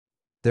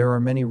There are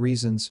many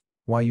reasons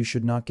why you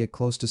should not get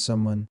close to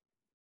someone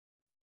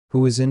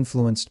who is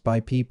influenced by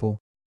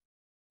people.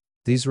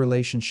 These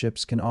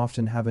relationships can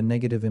often have a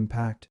negative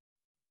impact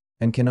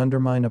and can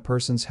undermine a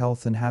person's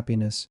health and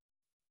happiness.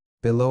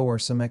 Below are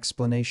some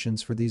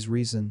explanations for these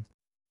reasons.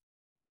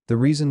 The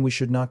reason we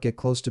should not get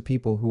close to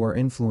people who are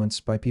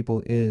influenced by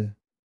people is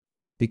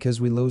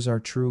because we lose our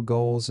true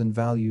goals and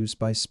values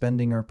by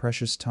spending our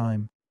precious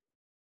time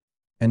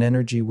and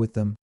energy with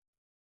them.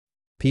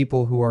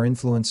 People who are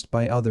influenced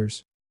by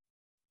others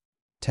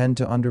tend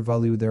to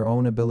undervalue their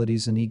own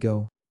abilities and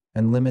ego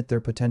and limit their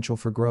potential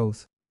for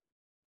growth.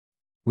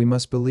 We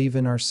must believe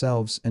in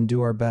ourselves and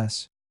do our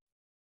best.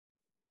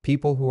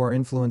 People who are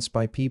influenced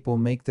by people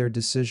make their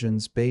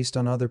decisions based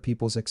on other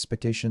people's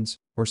expectations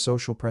or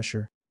social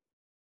pressure,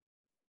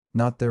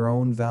 not their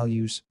own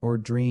values or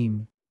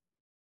dream.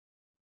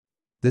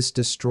 This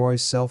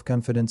destroys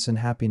self-confidence and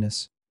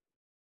happiness.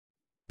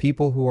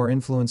 People who are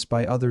influenced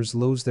by others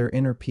lose their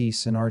inner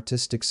peace and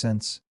artistic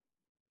sense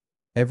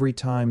every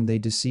time they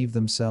deceive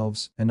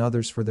themselves and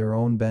others for their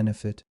own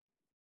benefit.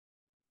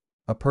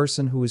 A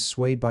person who is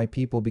swayed by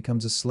people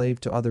becomes a slave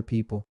to other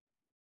people,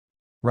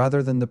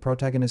 rather than the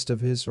protagonist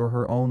of his or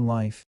her own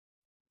life.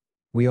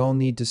 We all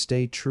need to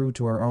stay true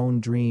to our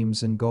own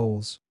dreams and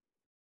goals.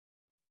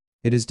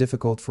 It is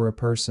difficult for a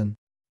person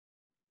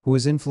who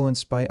is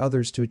influenced by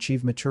others to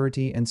achieve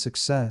maturity and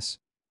success.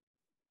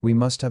 We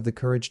must have the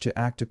courage to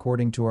act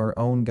according to our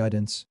own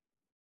guidance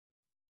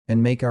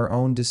and make our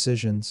own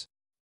decisions.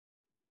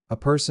 A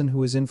person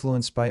who is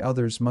influenced by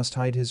others must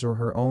hide his or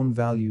her own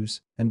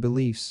values and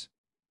beliefs.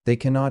 They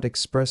cannot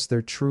express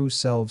their true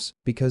selves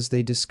because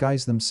they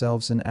disguise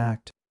themselves and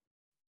act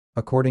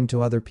according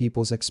to other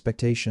people's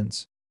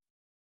expectations.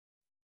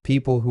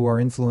 People who are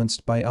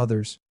influenced by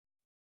others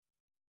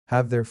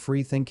have their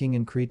free thinking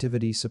and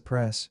creativity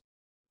suppressed,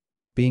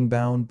 being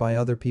bound by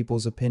other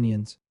people's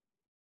opinions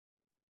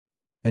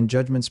and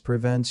judgments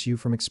prevents you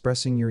from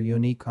expressing your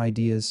unique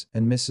ideas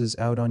and misses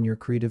out on your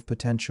creative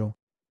potential.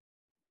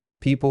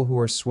 People who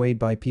are swayed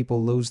by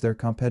people lose their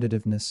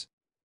competitiveness.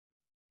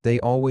 They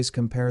always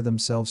compare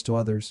themselves to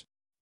others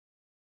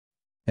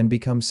and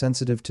become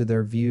sensitive to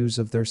their views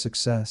of their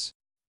success.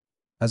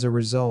 As a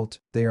result,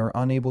 they are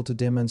unable to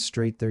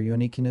demonstrate their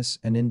uniqueness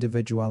and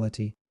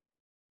individuality,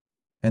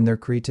 and their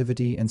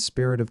creativity and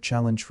spirit of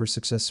challenge for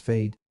success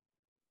fade.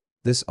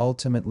 This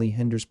ultimately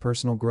hinders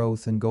personal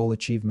growth and goal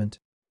achievement.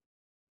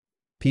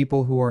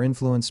 People who are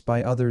influenced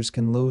by others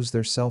can lose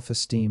their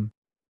self-esteem.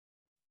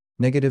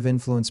 Negative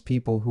influence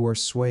people who are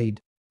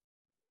swayed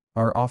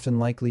are often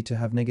likely to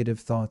have negative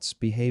thoughts,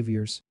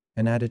 behaviors,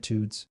 and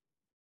attitudes.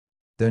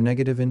 Their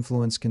negative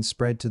influence can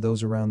spread to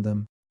those around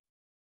them,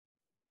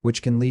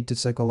 which can lead to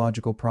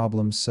psychological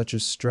problems such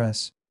as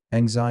stress,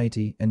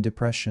 anxiety, and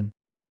depression.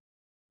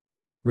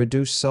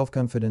 Reduce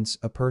self-confidence.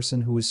 A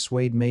person who is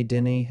swayed may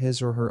deny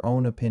his or her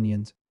own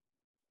opinions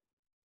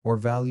or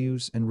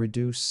values and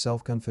reduce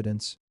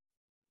self-confidence.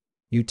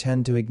 You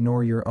tend to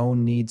ignore your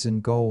own needs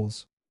and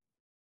goals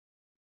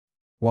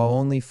while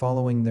only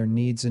following their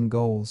needs and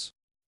goals.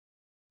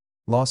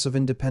 Loss of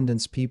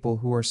independence. People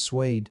who are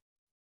swayed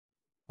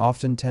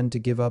often tend to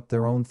give up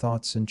their own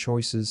thoughts and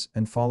choices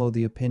and follow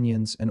the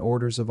opinions and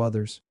orders of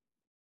others.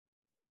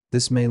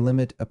 This may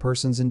limit a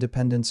person's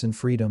independence and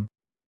freedom.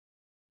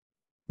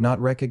 Not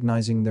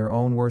recognizing their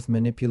own worth.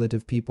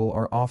 Manipulative people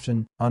are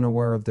often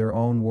unaware of their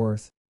own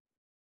worth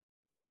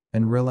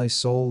and rely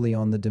solely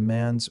on the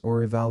demands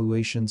or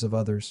evaluations of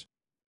others.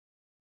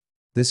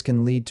 This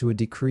can lead to a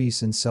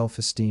decrease in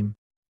self-esteem.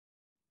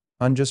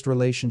 Unjust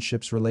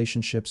relationships.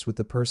 Relationships with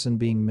the person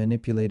being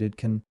manipulated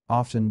can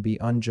often be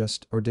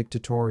unjust or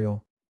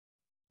dictatorial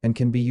and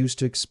can be used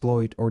to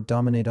exploit or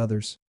dominate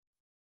others.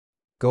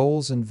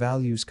 Goals and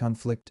values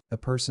conflict. A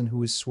person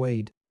who is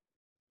swayed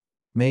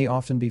may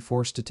often be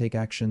forced to take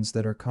actions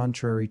that are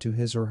contrary to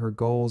his or her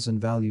goals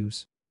and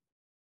values,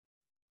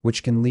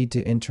 which can lead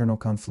to internal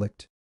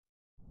conflict.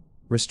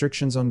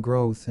 Restrictions on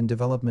growth and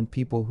development.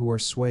 People who are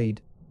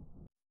swayed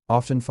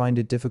often find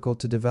it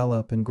difficult to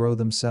develop and grow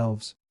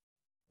themselves.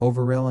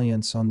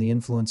 Over-reliance on the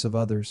influence of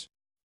others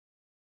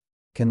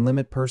can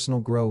limit personal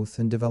growth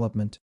and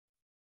development.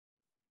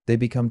 They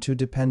become too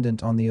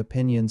dependent on the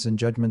opinions and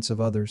judgments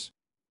of others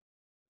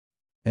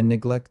and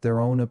neglect their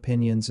own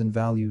opinions and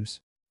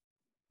values.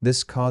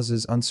 This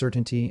causes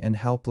uncertainty and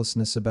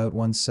helplessness about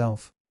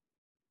oneself,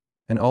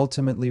 and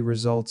ultimately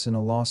results in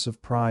a loss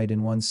of pride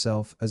in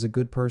oneself as a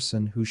good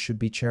person who should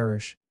be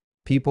cherished.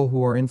 People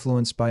who are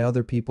influenced by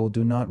other people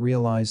do not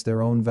realize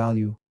their own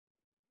value,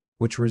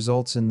 which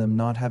results in them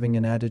not having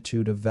an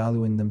attitude of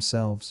valuing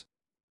themselves.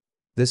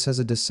 This has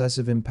a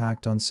decisive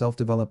impact on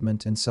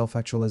self-development and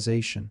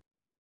self-actualization,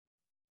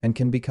 and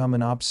can become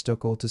an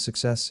obstacle to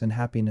success and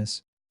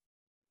happiness.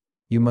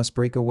 You must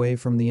break away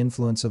from the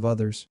influence of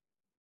others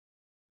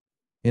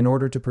in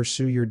order to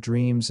pursue your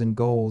dreams and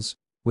goals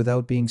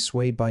without being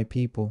swayed by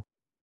people.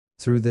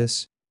 Through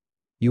this,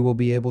 you will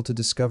be able to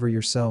discover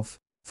yourself,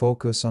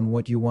 focus on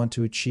what you want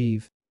to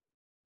achieve,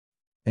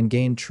 and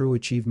gain true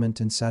achievement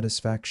and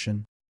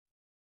satisfaction.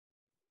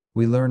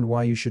 We learned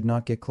why you should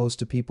not get close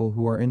to people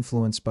who are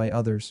influenced by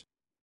others.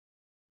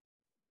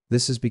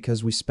 This is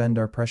because we spend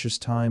our precious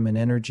time and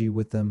energy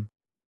with them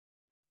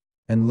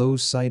and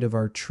lose sight of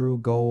our true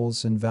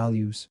goals and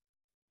values.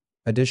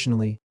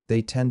 Additionally,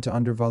 they tend to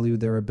undervalue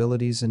their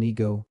abilities and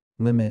ego,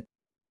 limit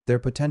their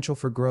potential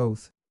for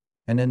growth,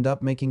 and end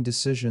up making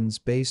decisions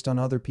based on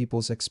other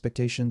people's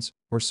expectations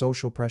or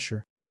social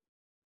pressure,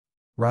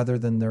 rather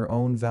than their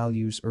own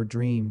values or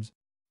dreams.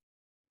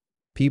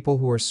 People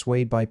who are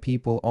swayed by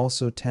people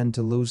also tend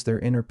to lose their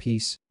inner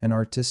peace and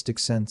artistic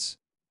sense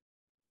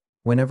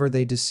whenever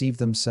they deceive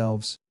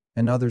themselves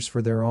and others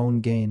for their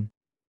own gain,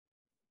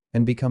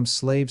 and become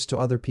slaves to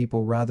other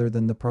people rather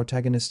than the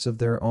protagonists of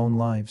their own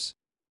lives.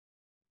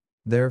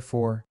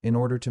 Therefore, in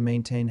order to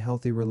maintain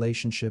healthy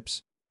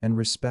relationships and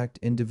respect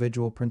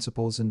individual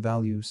principles and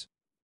values,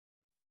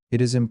 it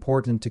is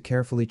important to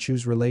carefully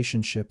choose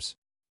relationships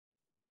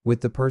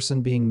with the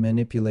person being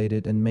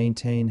manipulated and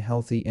maintain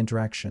healthy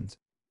interactions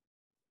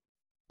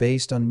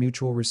based on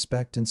mutual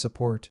respect and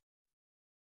support.